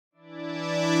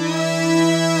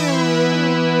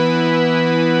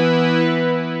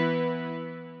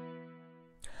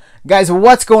Guys,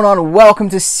 what's going on? Welcome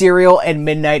to Cereal at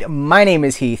Midnight. My name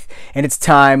is Heath, and it's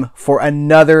time for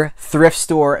another thrift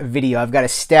store video. I've got a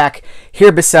stack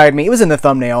here beside me. It was in the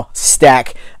thumbnail.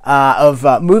 Stack of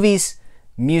movies,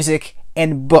 music,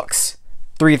 and books.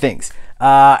 Three things.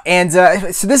 So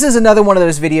this is another one of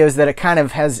those videos that it kind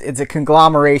of has, it's a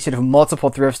conglomeration of multiple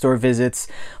thrift store visits.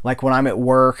 Like when I'm at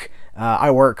work,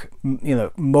 I work,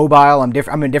 mobile.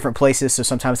 I'm in different places, so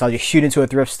sometimes I'll just shoot into a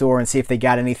thrift store and see if they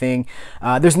got anything.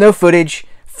 There's no footage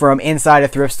from inside a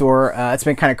thrift store. It's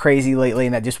been kind of crazy lately,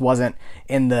 and that just wasn't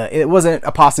it wasn't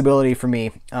a possibility for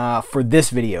me for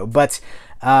this video. But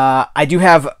I do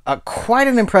have quite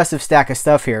an impressive stack of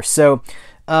stuff here. So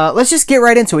let's just get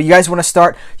right into it. You guys want to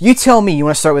start? You tell me. You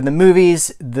want to start with the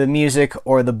movies, the music,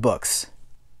 or the books?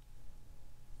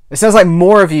 It sounds like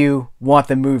more of you want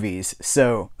the movies,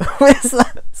 so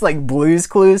it's like Blue's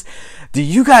Clues. Do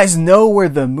you guys know where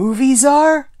the movies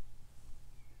are?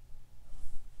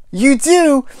 You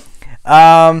do?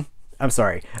 I'm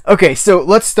sorry. Okay, so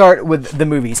let's start with the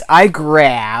movies. I was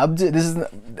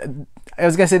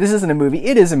gonna say this isn't a movie.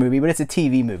 It is a movie, but it's a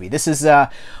TV movie. This is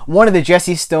one of the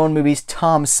Jesse Stone movies.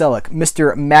 Tom Selleck,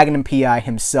 Mr. Magnum PI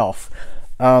himself,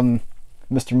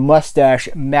 Mr. Mustache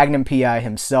Magnum PI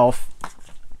himself.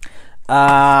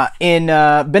 In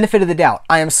benefit of the doubt,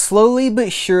 I am slowly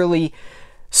but surely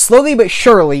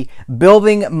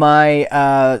building my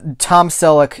Tom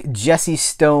Selleck Jesse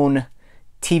Stone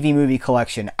TV movie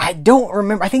collection. I don't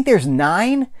remember. I think there's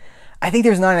 9. I think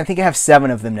I have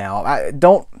 7 of them now.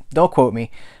 Don't quote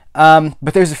me.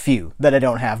 But there's a few that I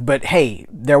don't have. But hey,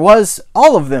 there was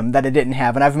all of them that I didn't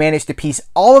have, and I've managed to piece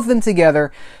all of them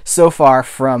together so far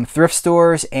from thrift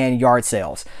stores and yard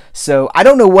sales. So I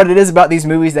don't know what it is about these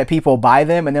movies that people buy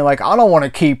them and they're like, I don't want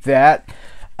to keep that.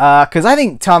 Because I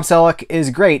think Tom Selleck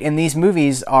is great, and these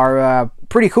movies are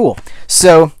pretty cool.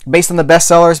 So, based on the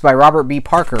bestsellers by Robert B.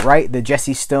 Parker, right? The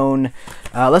Jesse Stone,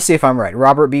 let's see if I'm right.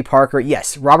 Robert B. Parker,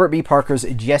 yes. Robert B. Parker's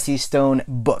Jesse Stone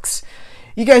books.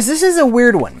 You guys, this is a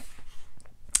weird one.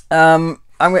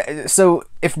 So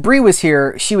if Bree was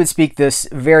here, she would speak this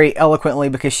very eloquently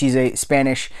because she's a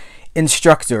Spanish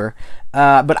instructor.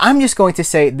 But I'm just going to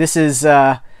say this is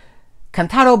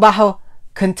Cantado bajo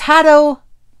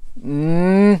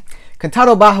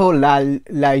la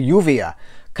lluvia.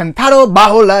 Cantado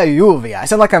bajo la lluvia. I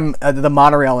sound like I'm the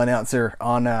monorail announcer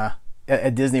on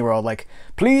at Disney World, like,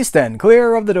 please stand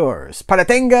clear of the doors.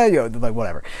 Paratenga, like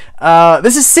whatever.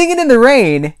 This is Singing in the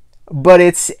Rain, but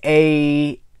it's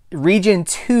a Region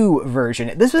 2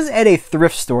 version. This was at a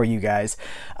thrift store, you guys.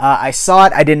 I saw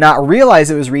it. I did not realize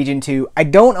it was Region 2. I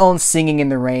don't own Singing in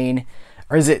the Rain.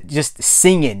 Or is it just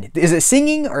singing? Is it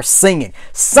singing or singing?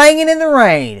 Singing in the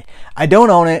Rain. I don't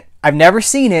own it. I've never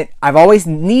seen it. I've always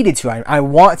needed to. I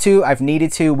want to. I've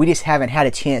needed to. We just haven't had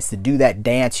a chance to do that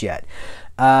dance yet.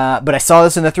 But I saw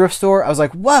this in the thrift store. I was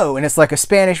like, whoa. And it's like a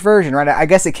Spanish version, right? I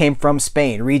guess it came from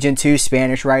Spain. Region 2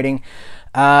 Spanish writing.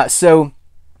 So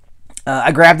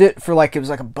I grabbed it for it was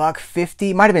like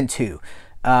 $1.50. Might have been $2.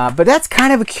 But that's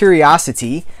kind of a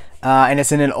curiosity. And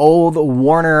it's in an old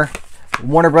Warner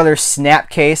Brothers snap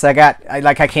case. I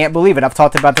can't believe it. I've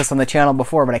talked about this on the channel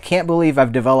before, but I can't believe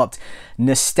I've developed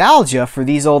nostalgia for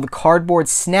these old cardboard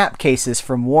snap cases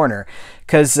from Warner.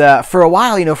 Because for a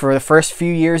while, for the first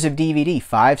few years of DVD,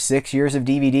 5-6 years of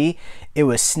DVD, it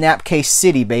was Snapcase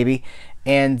City, baby.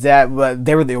 And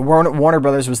Warner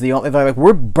Brothers was the only, like,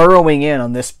 we're burrowing in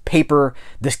on this paper,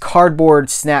 this cardboard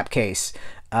snap case.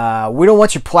 We don't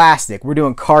want your plastic. We're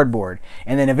doing cardboard.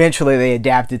 And then eventually they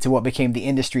adapted to what became the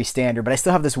industry standard. But I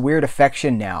still have this weird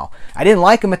affection now. I didn't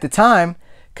like them at the time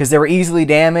because they were easily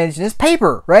damaged. And it's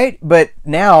paper, right? But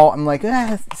now I'm like,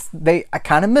 I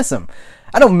kind of miss them.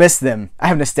 I don't miss them. I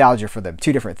have nostalgia for them.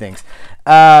 Two different things.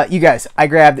 You guys, I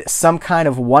grabbed Some Kind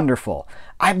of Wonderful.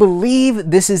 I believe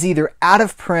this is either out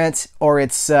of print or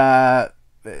it's, maybe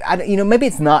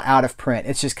it's not out of print.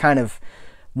 It's just kind of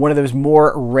one of those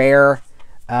more rare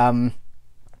John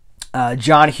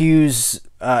Hughes.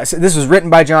 So this was written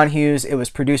by John Hughes. It was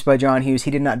produced by John Hughes.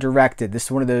 He did not direct it. This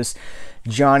is one of those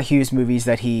John Hughes movies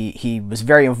that he was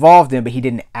very involved in, but he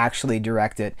didn't actually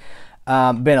direct it.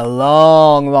 Been a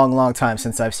long time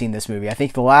since I've seen this movie. I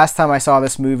think the last time I saw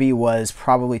this movie was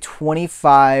probably probably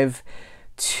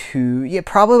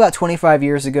about 25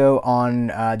 years ago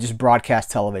on just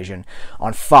broadcast television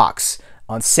on Fox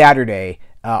on Saturday.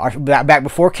 Back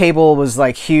before cable was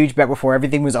like huge, back before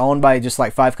everything was owned by just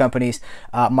like 5 companies,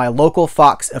 my local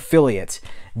Fox affiliate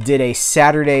did a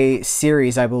Saturday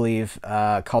series, I believe,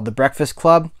 called The Breakfast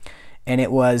Club, and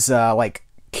it was like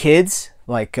kids,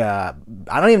 like I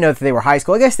don't even know if they were high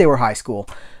school. I guess they were high school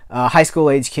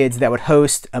age kids that would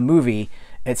host a movie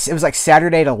It was like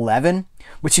Saturday at 11,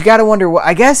 which you got to wonder.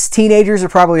 I guess teenagers are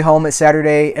probably home at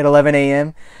Saturday at 11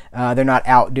 a.m. They're not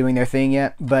out doing their thing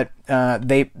yet, but I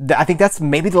think that's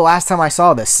maybe the last time I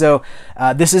saw this. So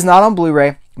this is not on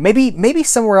Blu-ray. Maybe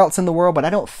somewhere else in the world, but I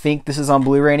don't think this is on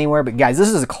Blu-ray anywhere. But guys, this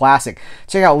is a classic.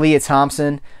 Check out Leah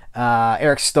Thompson,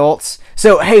 Eric Stoltz.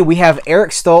 So hey, we have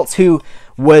Eric Stoltz, who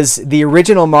was the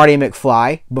original Marty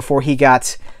McFly before he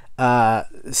got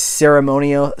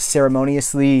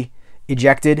ceremoniously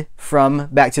ejected from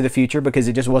Back to the Future because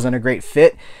it just wasn't a great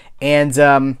fit,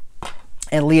 and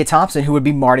Leah Thompson, who would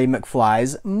be Marty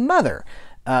McFly's mother.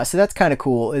 So that's kind of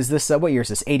cool. Is this what year is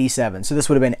this? 87. So this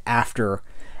would have been after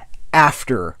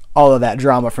all of that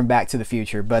drama from Back to the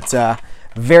Future. But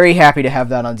very happy to have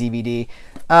that on DVD.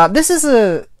 This is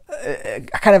a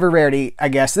kind of a rarity, I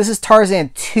guess. This is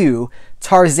Tarzan 2.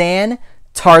 Tarzan,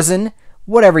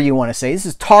 whatever you want to say. This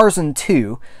is Tarzan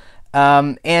 2.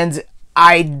 And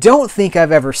I don't think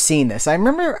I've ever seen this. I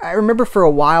remember for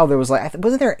a while there was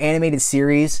wasn't there an animated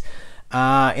series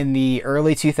in the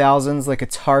early 2000s, like a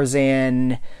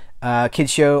Tarzan kids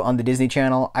show on the Disney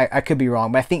Channel? I could be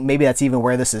wrong, but I think maybe that's even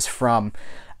where this is from.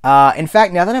 In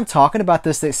fact, now that I'm talking about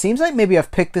this, it seems like maybe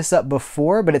I've picked this up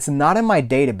before, but it's not in my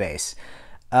database.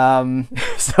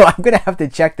 So I'm gonna have to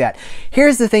check that.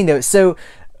 Here's the thing though. So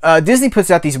Disney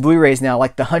puts out these Blu-rays now,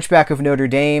 like the Hunchback of Notre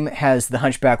Dame has the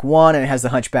Hunchback 1 and it has the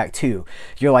Hunchback 2.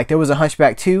 You're like, there was a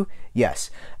Hunchback 2? Yes.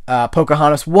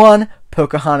 Pocahontas 1,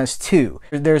 Pocahontas 2.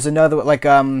 There's another, like,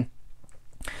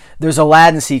 there's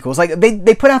Aladdin sequels. Like,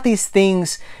 they put out these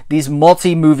things, these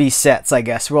multi-movie sets, I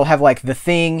guess. We'll have, like, The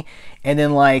Thing and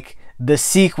then, like, the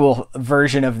sequel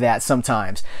version of that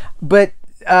sometimes. But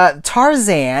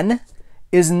Tarzan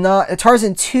is not...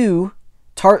 Tarzan 2...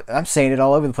 I'm saying it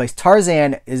all over the place.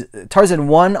 Tarzan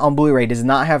 1 on Blu-ray does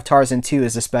not have Tarzan 2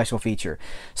 as a special feature.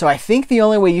 So I think the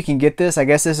only way you can get this, I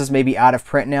guess this is maybe out of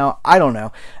print now. I don't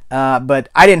know. But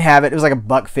I didn't have it. It was like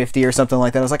 $1.50 or something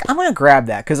like that. I was like, I'm going to grab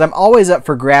that because I'm always up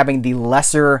for grabbing the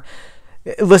lesser...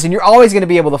 Listen, you're always going to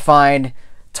be able to find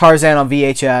Tarzan on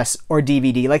VHS or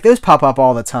DVD. Like, those pop up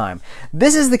all the time.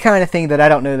 This is the kind of thing that I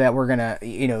don't know that we're going to,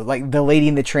 like the Lady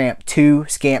and the Tramp 2,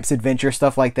 Scamp's Adventure,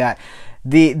 stuff like that.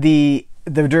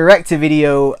 The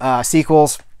direct-to-video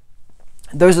sequels,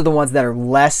 those are the ones that are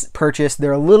less purchased.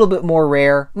 They're a little bit more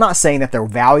rare. I'm not saying that they're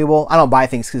valuable. I don't buy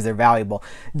things because they're valuable.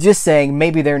 Just saying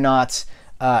maybe they're not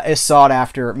as sought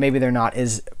after. Maybe they're not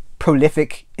as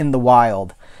prolific in the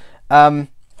wild.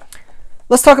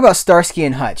 Let's talk about Starsky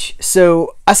and Hutch.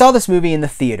 So I saw this movie in the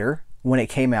theater when it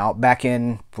came out back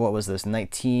in, what was this,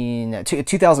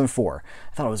 2004.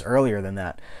 I thought it was earlier than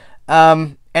that.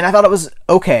 And I thought it was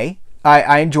okay.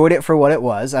 I enjoyed it for what it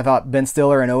was. I thought Ben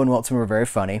Stiller and Owen Wilson were very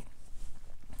funny.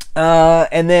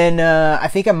 And then I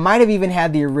think I might have even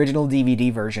had the original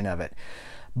DVD version of it.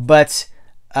 But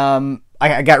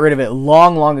I got rid of it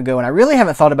long ago, and I really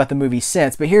haven't thought about the movie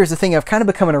since. But here's the thing. I've kind of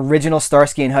become an original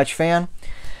Starsky and Hutch fan.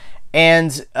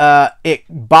 And it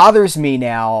bothers me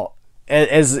now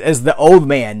as the old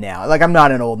man now. Like, I'm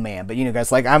not an old man, but,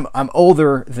 guys, like, I'm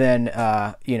older than,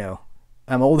 I'm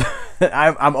old.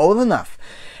 I'm old enough.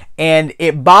 And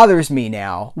it bothers me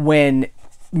now when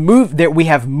we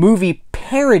have movie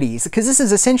parodies, because this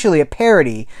is essentially a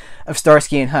parody of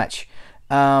Starsky and Hutch.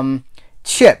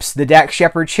 Chips, the Dax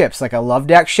Shepard chips. Like, I love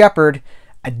Dax Shepard.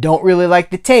 I don't really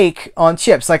like the take on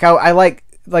chips. Like, I like,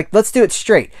 let's do it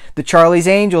straight. The Charlie's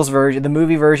Angels version, the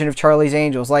movie version of Charlie's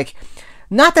Angels. Like,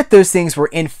 not that those things were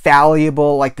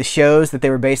infallible, like the shows that they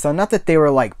were based on. Not that they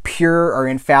were like pure or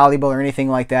infallible or anything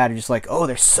like that. Or just like, oh,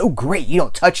 they're so great, you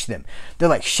don't touch them. They're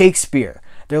like Shakespeare.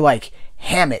 They're like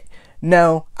Hammett.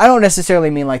 No, I don't necessarily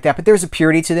mean like that. But there's a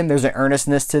purity to them. There's an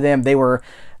earnestness to them. They weren't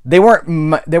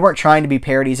trying to be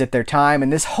parodies at their time.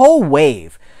 And this whole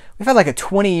wave, we've had like a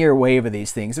 20-year wave of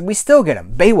these things, and we still get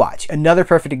them. Baywatch, another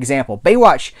perfect example.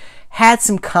 Baywatch had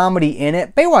some comedy in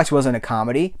it. Baywatch wasn't a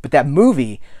comedy, but that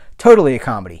movie, totally a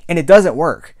comedy, and it doesn't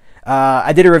work.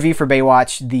 I did a review for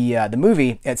Baywatch, the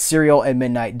movie, at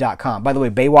serialatmidnight.com. By the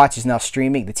way, Baywatch is now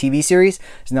streaming. The TV series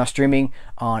is now streaming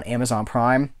on Amazon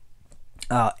Prime.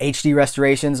 HD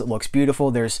restorations. It looks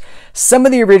beautiful. There's some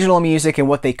of the original music and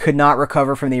what they could not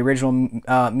recover from the original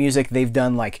music. They've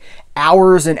done like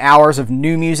hours and hours of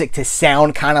new music to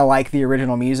sound kind of like the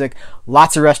original music.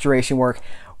 Lots of restoration work.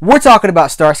 We're talking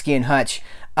about Starsky and Hutch.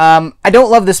 I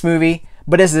don't love this movie,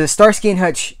 but as a Starsky and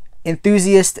Hutch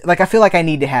enthusiast, like, I feel like I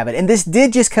need to have it. And this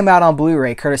did just come out on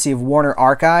Blu-ray courtesy of Warner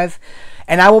Archive,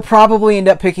 and I will probably end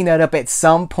up picking that up at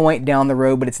some point down the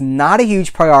road, but it's not a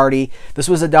huge priority. This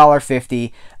was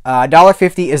 $1.50.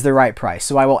 $1.50 is the right price,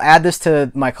 so I will add this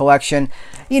to my collection.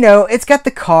 It's got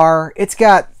the car, it's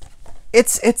got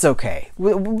it's okay.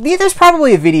 There's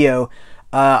probably a video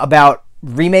about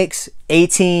remakes,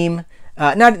 A-Team,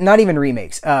 not even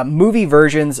remakes, movie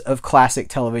versions of classic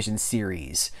television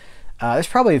series. There's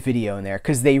probably a video in there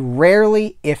because they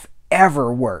rarely, if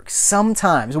ever, work.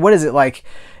 Sometimes, what is it like?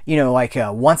 You know, like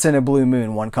once in a blue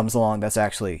moon, one comes along that's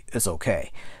actually it's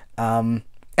okay, and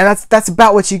that's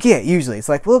about what you get usually. It's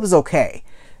like, well, it was okay.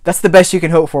 That's the best you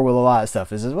can hope for with a lot of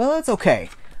stuff. Is well, it's okay.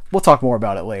 We'll talk more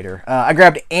about it later. I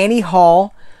grabbed Annie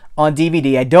Hall on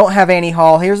DVD. I don't have Annie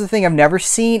Hall. Here's the thing: I've never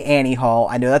seen Annie Hall.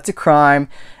 I know that's a crime.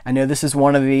 I know this is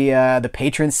one of the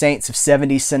patron saints of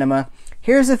 70s cinema.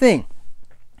 Here's the thing: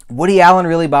 Woody Allen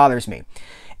really bothers me.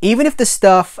 Even if the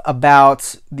stuff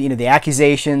about the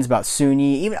accusations about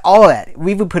Sunyi, even all of that,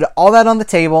 we would put all that on the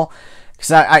table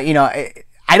because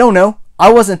I don't know.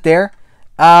 I wasn't there.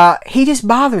 He just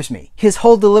bothers me. His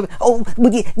whole delivery. Oh,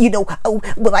 oh,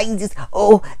 well, I just,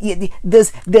 oh, yeah,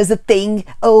 there's a thing.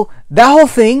 Oh, that whole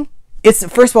thing. It's,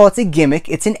 first of all, it's a gimmick.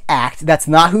 It's an act. That's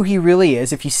not who he really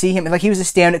is. If you see him, like, he was a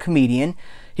stand-up comedian.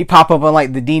 He'd pop up on,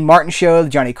 like, the Dean Martin show, the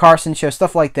Johnny Carson show,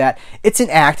 stuff like that. It's an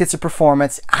act. It's a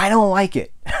performance. I don't like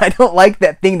it. I don't like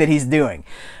that thing that he's doing,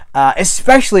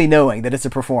 especially knowing that it's a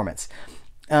performance.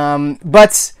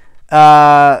 But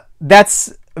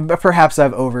that's... Perhaps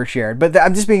I've overshared, but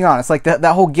I'm just being honest. Like that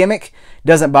whole gimmick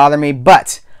doesn't bother me,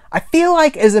 but I feel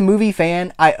like as a movie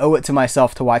fan, I owe it to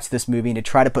myself to watch this movie and to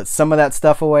try to put some of that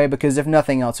stuff away, because if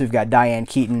nothing else, we've got Diane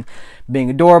Keaton being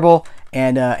adorable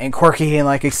and quirky and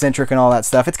like eccentric and all that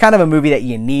stuff. It's kind of a movie that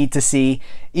you need to see,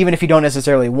 even if you don't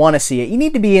necessarily want to see it. You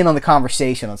need to be in on the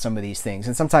conversation on some of these things,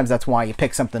 and sometimes that's why you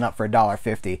pick something up for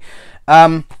 $1.50.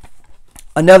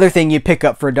 Another thing you pick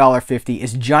up for $1.50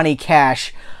 is Johnny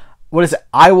Cash. What is it?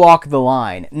 I Walk the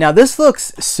Line. Now, this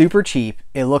looks super cheap.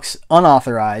 It looks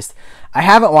unauthorized. I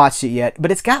haven't watched it yet,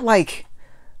 but it's got like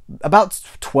about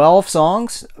 12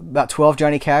 songs, about 12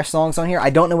 Johnny Cash songs on here. I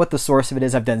don't know what the source of it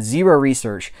is. I've done zero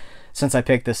research since I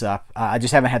picked this up. I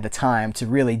just haven't had the time to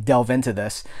really delve into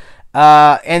this.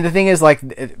 And the thing is,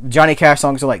 like, Johnny Cash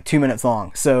songs are like 2 minutes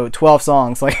long. So 12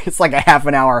 songs, like, it's like a half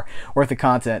an hour worth of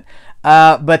content.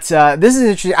 But this is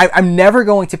interesting. I'm never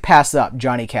going to pass up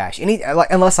Johnny Cash,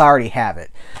 unless I already have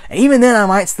it. And even then, I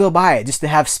might still buy it just to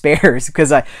have spares,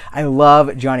 because I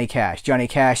love Johnny Cash. Johnny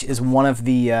Cash is one of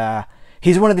the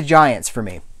he's one of the giants for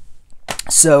me.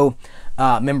 So,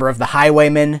 member of the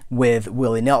Highwaymen with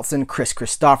Willie Nelson, Chris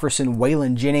Christopherson,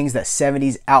 Waylon Jennings, that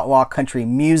 70s outlaw country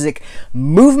music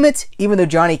movement. Even though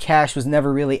Johnny Cash was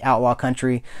never really outlaw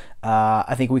country,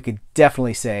 I think we could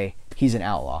definitely say he's an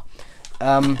outlaw.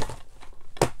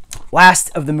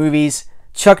 Last of the movies,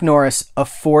 Chuck Norris, A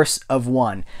Force of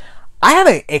One. I have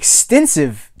an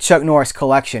extensive Chuck Norris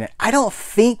collection. I don't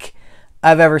think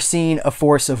I've ever seen A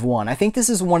Force of One. I think this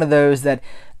is one of those that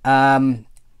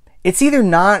it's either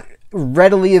not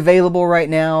readily available right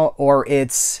now, or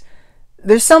there's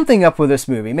something up with this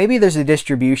movie. Maybe there's a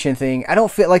distribution thing. I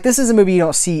don't feel like this is a movie you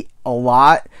don't see a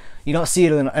lot. You don't see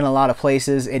it in a lot of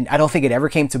places, and I don't think it ever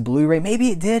came to Blu-ray. Maybe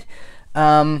it did.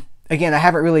 Again, I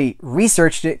haven't really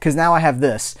researched it because now I have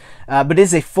this. But it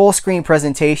is a full screen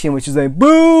presentation, which is a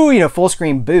boo, full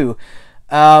screen boo.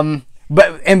 And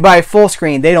by full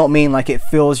screen, they don't mean like it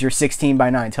fills your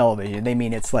 16:9 television. They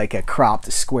mean it's like a cropped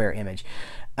square image.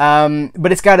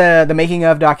 But it's got the making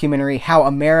of documentary, How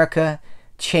America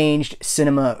Changed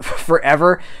Cinema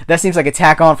Forever. That seems like a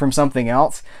tack on from something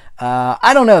else.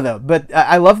 I don't know though, but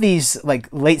I love these like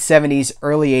late 70s,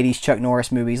 early 80s Chuck Norris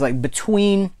movies, like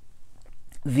between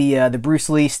the Bruce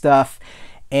Lee stuff,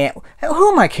 and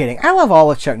who am I kidding? I love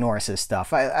all of Chuck Norris's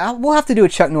stuff. We'll have to do a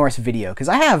Chuck Norris video because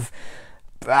I have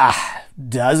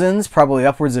dozens, probably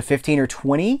upwards of 15 or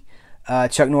 20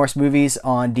 Chuck Norris movies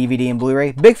on DVD and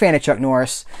Blu-ray. Big fan of Chuck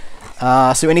Norris.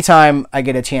 So anytime I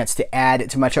get a chance to add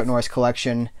it to my Chuck Norris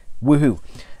collection, woohoo.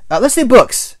 Let's do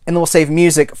books, and then we'll save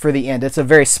music for the end. It's a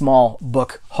very small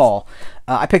book haul.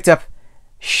 I picked up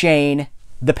Shane,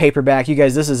 the paperback. You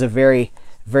guys, this is a very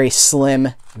slim,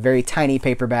 very tiny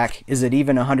paperback. Is it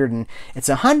even 100? It's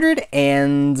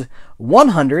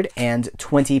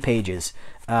 120 pages.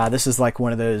 This is like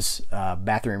one of those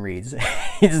bathroom reads.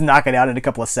 You just knock it out in a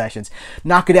couple of sessions.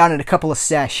 Knock it out in a couple of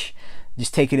sesh.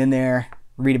 Just take it in there,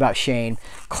 read about Shane.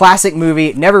 Classic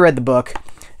movie. Never read the book.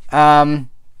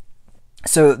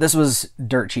 So this was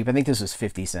dirt cheap. I think this was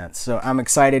 50 cents. So I'm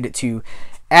excited to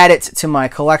add it to my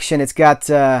collection. It's got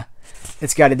a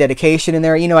dedication in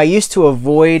there. I used to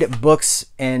avoid books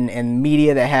and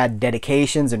media that had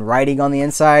dedications and writing on the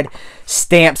inside,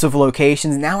 stamps of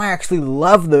locations. Now I actually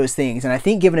love those things. And I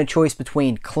think given a choice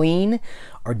between clean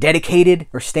or dedicated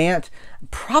or stamped. I'm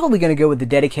probably going to go with the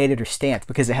dedicated or stamped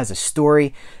because it has a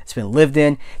story. It's been lived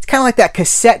in. It's kind of like that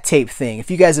cassette tape thing.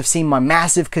 If you guys have seen my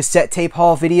massive cassette tape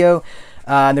haul video,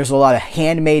 there's a lot of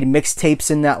handmade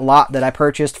mixtapes in that lot that I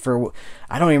purchased for,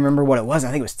 I don't even remember what it was.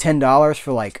 I think it was $10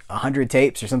 for like 100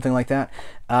 tapes or something like that.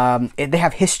 They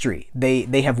have history.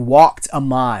 They have walked a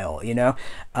mile, you know.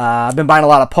 I've been buying a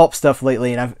lot of pulp stuff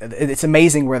lately, and it's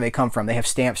amazing where they come from. They have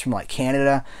stamps from like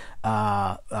Canada,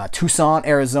 Tucson,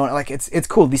 Arizona. Like it's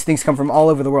cool. These things come from all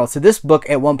over the world. So this book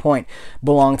at one point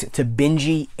belonged to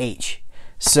Benji H.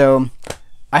 So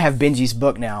I have Benji's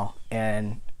book now,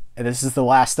 and this is the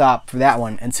last stop for that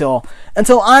one until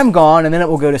I'm gone, and then it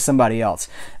will go to somebody else.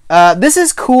 This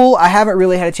is cool. I haven't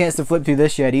really had a chance to flip through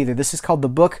this yet either. This is called the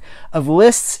Book of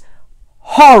Lists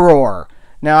Horror.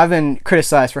 Now, I've been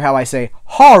criticized for how I say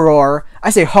horror. I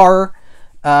say horror.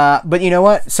 But you know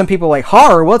what? Some people are like,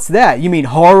 horror? What's that? You mean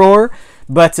horror?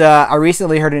 But I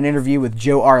recently heard an interview with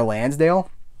Joe R. Lansdale,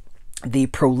 the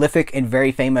prolific and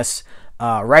very famous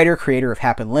writer, creator of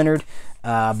Hap and Leonard,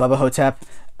 Bubba Hotep.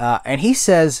 And he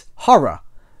says horror.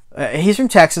 He's from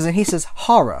Texas, and he says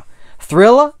horror.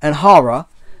 Thriller and horror.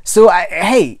 So,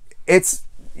 hey, it's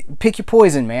pick your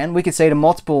poison, man. We could say it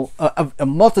a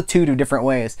multitude of different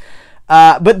ways.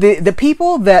 But the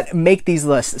people that make these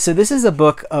lists, so this is a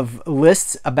book of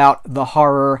lists about the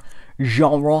horror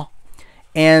genre,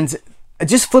 and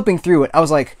just flipping through it, I was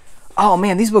like, oh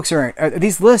man, these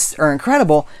lists are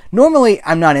incredible. Normally,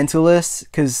 I'm not into lists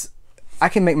because I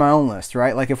can make my own list,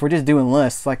 right? Like if we're just doing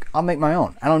lists, like I'll make my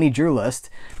own. I don't need your list,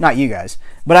 not you guys,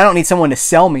 but I don't need someone to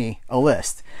sell me a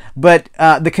list. But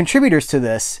the contributors to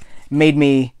this made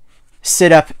me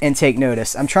sit up and take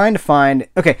notice. I'm trying to find,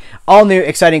 okay, all new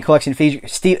exciting collection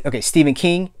features Stephen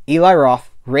King, Eli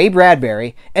Roth, Ray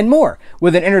Bradbury, and more,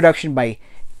 with an introduction by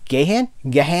Gahan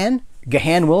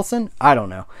Wilson. I don't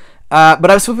know, but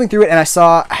I was flipping through it and I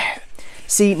saw.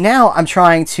 See, now I'm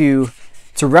trying to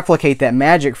replicate that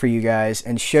magic for you guys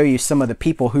and show you some of the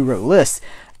people who wrote lists.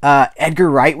 Edgar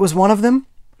Wright was one of them.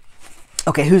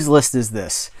 Okay, whose list is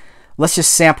this? Let's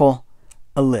just sample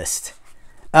a list.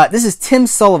 This is Tim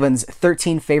Sullivan's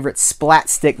 13 favorite splat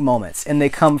stick moments, and they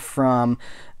come from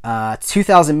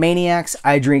 2000 Maniacs,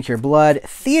 I Drink Your Blood,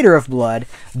 Theater of Blood,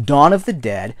 Dawn of the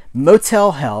Dead,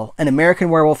 Motel Hell, An American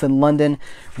Werewolf in London,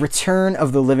 Return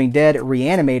of the Living Dead,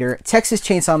 Reanimator, Texas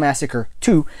Chainsaw Massacre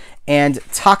 2, and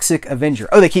Toxic Avenger.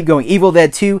 Oh, they keep going. Evil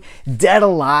Dead 2, Dead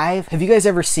Alive. Have you guys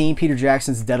ever seen Peter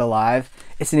Jackson's Dead Alive?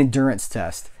 It's an endurance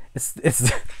test.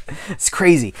 It's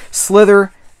crazy.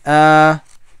 Slither. Yeah,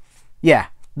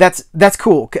 that's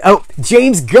cool. Oh,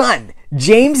 James Gunn.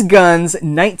 James Gunn's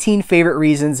 19 favorite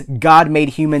reasons God made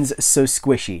humans so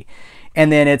squishy.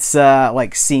 And then it's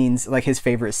like scenes, like his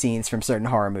favorite scenes from certain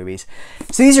horror movies.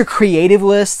 So these are creative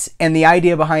lists, and the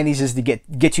idea behind these is to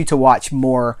get you to watch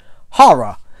more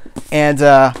horror. And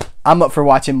I'm up for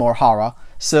watching more horror,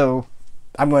 so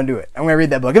I'm going to do it. I'm going to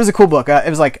read that book. It was a cool book. It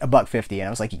was like $1.50, and I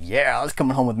was like, yeah, it's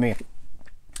coming home with me.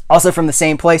 Also from the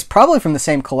same place, probably from the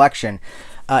same collection,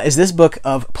 is this book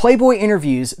of Playboy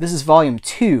interviews. This is volume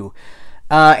 2.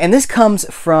 And this comes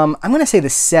from, I'm going to say the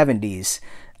 70s.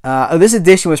 This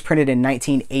edition was printed in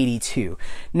 1982.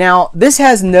 Now, this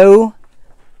has no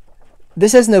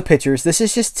pictures. This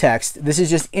is just text. This is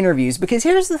just interviews. Because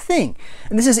here's the thing,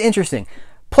 and this is interesting.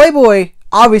 Playboy,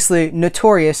 obviously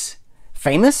notorious,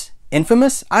 famous,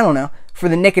 infamous, I don't know, for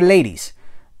the naked ladies.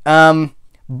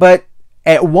 But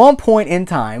at one point in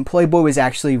time, Playboy was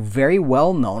actually very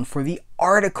well known for the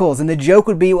articles. And the joke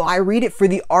would be, well, I read it for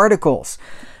the articles.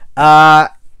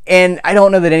 And I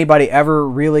don't know that anybody ever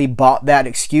really bought that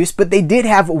excuse, but they did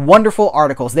have wonderful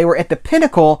articles. They were at the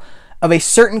pinnacle of a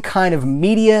certain kind of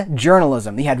media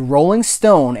journalism. They had Rolling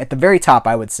Stone at the very top,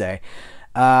 I would say.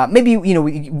 Maybe, you know,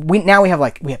 we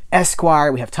have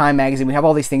Esquire, we have Time Magazine, we have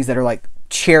all these things that are like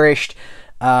cherished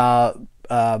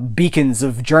beacons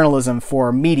of journalism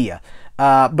for media.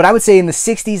 But I would say in the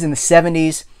 60s and the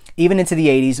 70s, even into the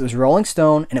 80s, it was Rolling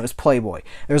Stone and it was Playboy.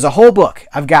 There's a whole book,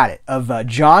 I've got it, of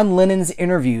John Lennon's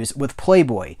interviews with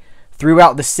Playboy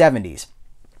throughout the 70s.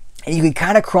 And you can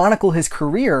kind of chronicle his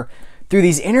career through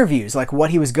these interviews, like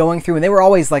what he was going through. And they were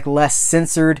always like less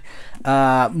censored,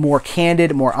 more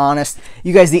candid, more honest.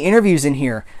 You guys, the interviews in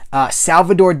here,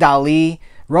 Salvador Dali,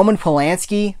 Roman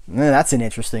Polanski, that's an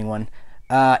interesting one.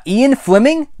 Ian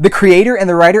Fleming, the creator and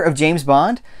the writer of James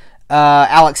Bond.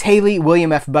 Alex Haley,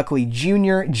 William F. Buckley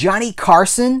Jr., Johnny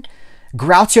Carson,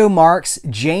 Groucho Marx,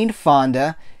 Jane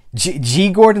Fonda, G.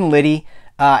 Gordon Liddy,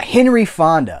 Henry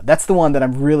Fonda. That's the one that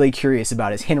I'm really curious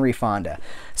about, is Henry Fonda.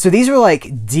 So these are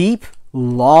like deep,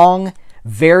 long,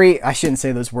 I shouldn't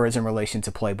say those words in relation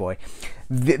to Playboy.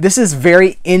 This is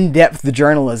very in-depth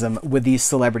journalism with these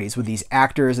celebrities, with these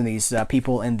actors and these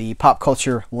people in the pop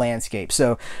culture landscape.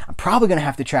 So I'm probably going to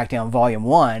have to track down volume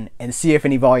 1 and see if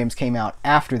any volumes came out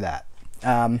after that.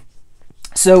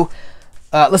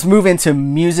 Let's move into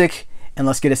music and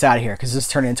let's get us out of here, because this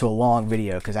turned into a long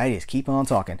video because I just keep on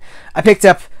talking. I picked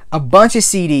up a bunch of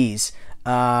CDs.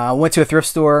 Went to a thrift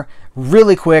store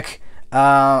really quick.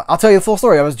 I'll tell you the full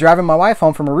story. I was driving my wife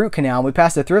home from a root canal, and we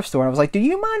passed a thrift store, and I was like, do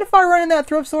you mind if I run in that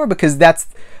thrift store? Because that's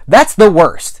the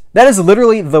worst. That is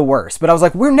literally the worst. But I was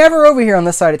like, we're never over here on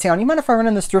this side of town. You mind if I run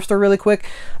in this thrift store really quick?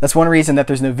 That's one reason that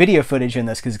there's no video footage in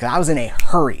this, because I was in a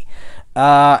hurry.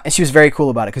 And she was very cool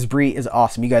about it, because Bree is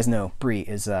awesome. You guys know Bree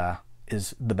is the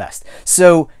best.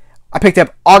 So I picked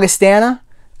up Augustana.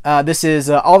 This is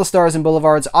All the Stars and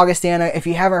Boulevards. Augustana, if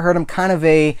you haven't heard them, kind of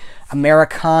a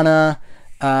Americana,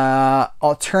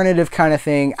 alternative kind of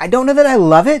thing. I don't know that I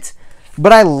love it,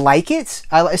 but I like it.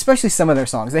 Especially some of their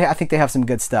songs. I think they have some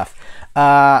good stuff.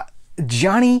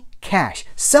 Johnny Cash.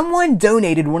 Someone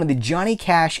donated one of the Johnny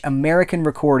Cash American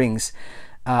recordings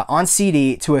on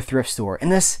CD to a thrift store.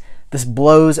 And this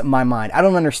blows my mind. I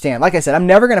don't understand. Like I said, I'm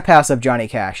never going to pass up Johnny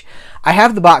Cash. I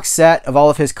have the box set of all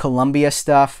of his Columbia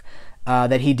stuff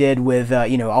that he did with,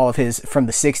 all of his from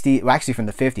the 60s, well, actually from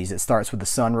the 50s. It starts with the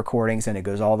Sun recordings and it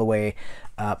goes all the way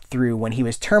up through when he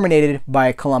was terminated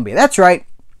by Columbia. That's right.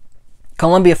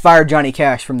 Columbia fired Johnny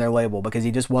Cash from their label because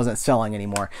he just wasn't selling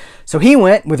anymore. So he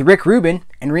went with Rick Rubin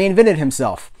and reinvented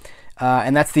himself.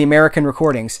 And that's the American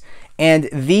recordings. And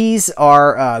these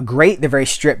are great. They're very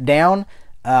stripped down.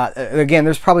 Again,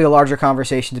 there's probably a larger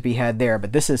conversation to be had there,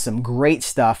 but this is some great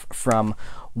stuff from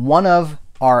one of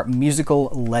our musical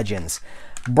legends.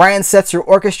 Brian Setzer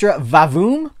Orchestra,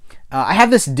 Vavoom. I have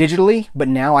this digitally, but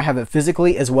now I have it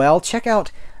physically as well. Check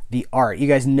out the art. You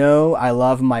guys know I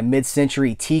love my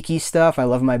mid-century tiki stuff. I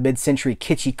love my mid-century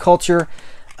kitschy culture.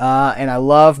 And I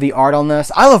love the art on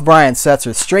this. I love Brian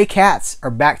Setzer. Stray Cats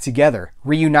are back together,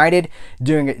 reunited,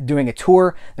 doing a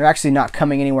tour. They're actually not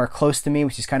coming anywhere close to me,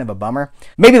 which is kind of a bummer.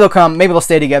 Maybe they'll come. Maybe they'll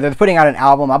stay together. They're putting out an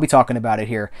album. I'll be talking about it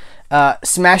here.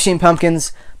 Smashing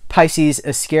Pumpkins, Pisces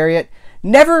Iscariot.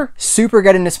 Never super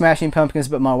good into Smashing Pumpkins,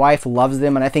 but my wife loves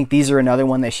them, and I think these are another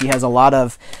one that she has a lot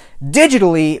of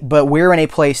digitally, but we're in a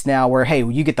place now where, hey,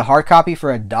 you get the hard copy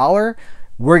for $1.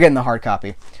 We're getting the hard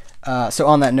copy. So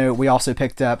on that note, we also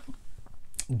picked up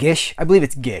Gish. I believe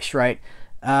it's Gish, right?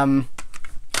 And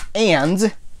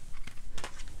I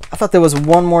thought there was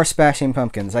one more Smashing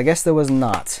Pumpkins. I guess there was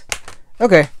not.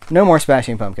 Okay, no more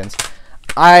Smashing Pumpkins.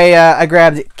 I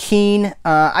grabbed Keane.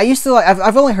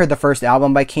 I've only heard the first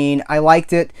album by Keane. I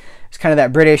liked it. It's kind of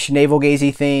that British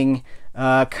navel-gazy thing.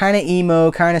 Kind of emo,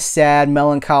 kind of sad,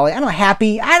 melancholy. I don't know,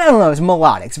 happy. I don't know. It's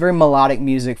melodic. It's very melodic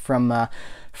music from the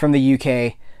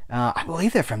UK. I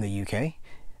believe they're from the UK.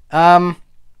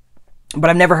 But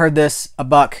I've never heard this.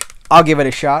 $1. I'll give it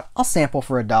a shot. I'll sample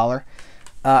for $1.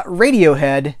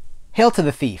 Radiohead, Hail to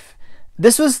the Thief.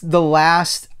 This was the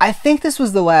last, I think this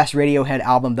was the last Radiohead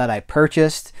album that I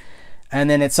purchased.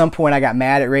 And then at some point I got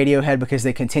mad at Radiohead because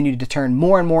they continued to turn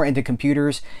more and more into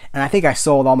computers. And I think I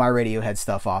sold all my Radiohead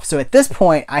stuff off. So at this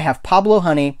point I have Pablo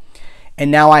Honey, and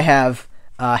now I have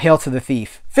Hail to the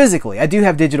Thief physically. I do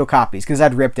have digital copies because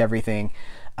I'd ripped everything.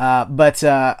 But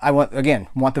I want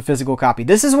the physical copy.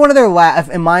 This is one of their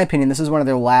last, in my opinion, this is one of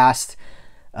their last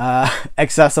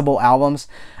accessible albums.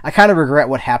 I kind of regret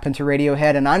what happened to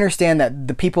Radiohead, and I understand that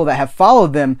the people that have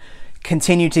followed them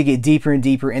continue to get deeper and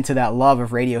deeper into that love of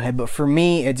Radiohead, but for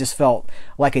me it just felt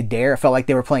like a dare. It felt like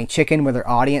they were playing chicken with their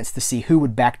audience to see who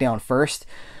would back down first.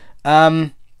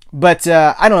 But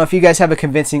I don't know if you guys have a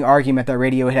convincing argument that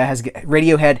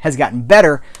Radiohead has gotten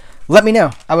better. Let me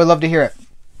know. I would love to hear it.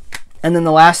 And then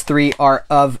the last three are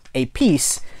of a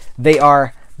piece. They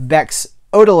are Beck's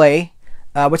Odelay,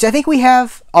 which I think we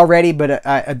have already, but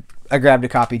I grabbed a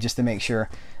copy just to make sure.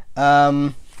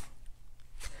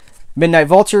 Midnight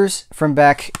Vultures from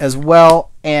Beck as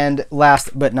well. And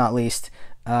last but not least,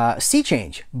 Sea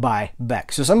Change by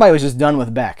Beck. So somebody was just done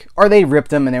with Beck, or they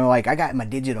ripped them and they were like, I got my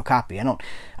digital copy. I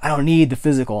don't need the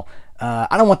physical.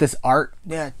 I don't want this art.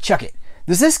 Yeah, chuck it.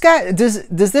 Does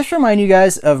this remind you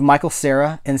guys of Michael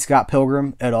Cera and Scott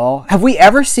Pilgrim at all? Have we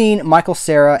ever seen Michael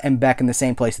Cera and Beck in the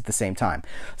same place at the same time?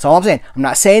 That's all I'm saying. I'm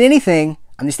not saying anything.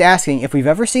 I'm just asking if we've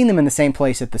ever seen them in the same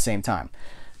place at the same time.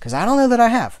 Because I don't know that I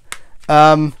have.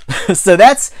 So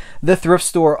that's the thrift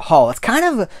store haul.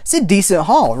 It's a decent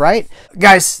haul, right?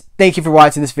 Guys, thank you for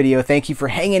watching this video. Thank you for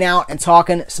hanging out and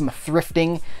talking some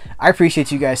thrifting. I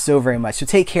appreciate you guys so very much. So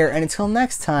take care, and until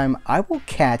next time, I will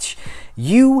catch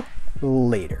you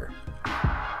later.